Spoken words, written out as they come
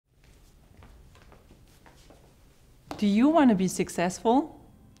Do you want to be successful?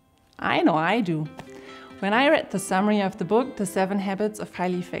 I know I do. When I read the summary of the book, The 7 Habits of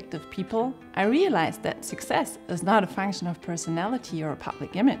Highly Effective People, I realized that success is not a function of personality or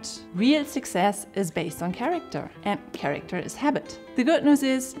public image. Real success is based on character, and character is habit. The good news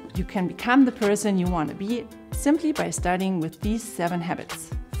is you can become the person you want to be simply by starting with these 7 habits.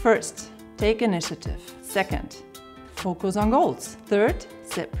 First, take initiative. Second, focus on goals. Third,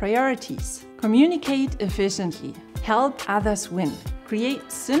 set priorities. Communicate efficiently. Help others win. Create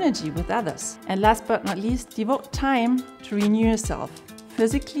synergy with others. And last but not least, devote time to renew yourself,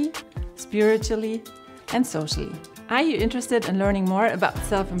 physically, spiritually, and socially. Are you interested in learning more about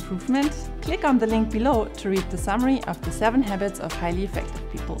self-improvement? Click on the link below to read the summary of the 7 habits of highly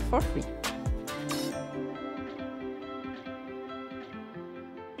effective people for free.